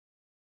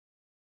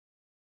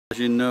As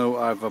you know,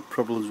 I've had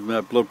problems with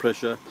my blood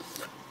pressure,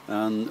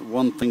 and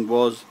one thing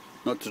was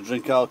not to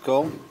drink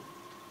alcohol,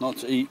 not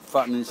to eat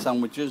fattening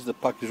sandwiches, the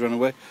packers ran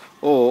away,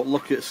 or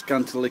look at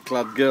scantily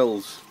clad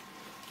girls.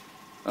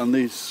 And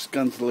these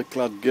scantily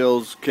clad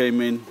girls came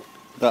in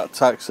that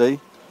taxi.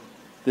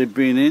 They'd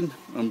been in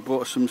and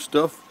bought some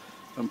stuff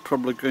and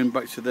probably going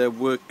back to their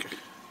work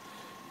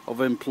of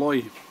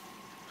employ.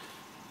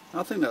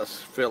 I think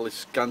that's fairly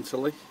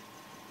scantily.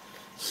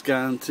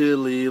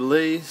 Scantily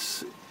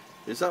lace.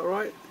 Is that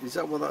right? Is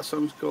that what that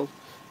song's called?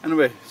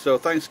 Anyway, so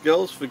thanks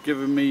girls for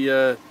giving me,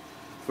 for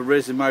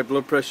raising my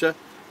blood pressure.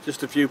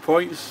 Just a few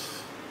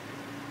points.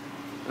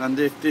 And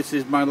if this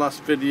is my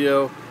last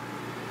video,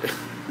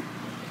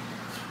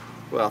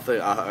 well, I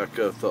think I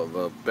could have thought of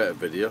a better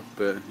video,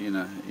 but you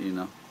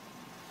know.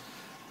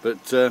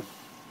 But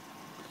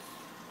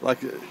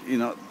like, you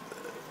know,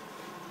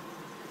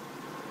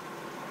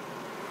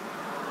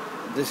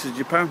 this is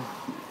Japan,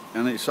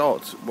 and it's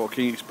hot. What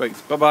can you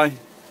expect? Bye bye.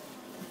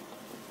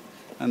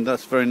 And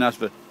that's very nice,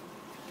 but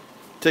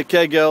take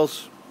care,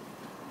 girls.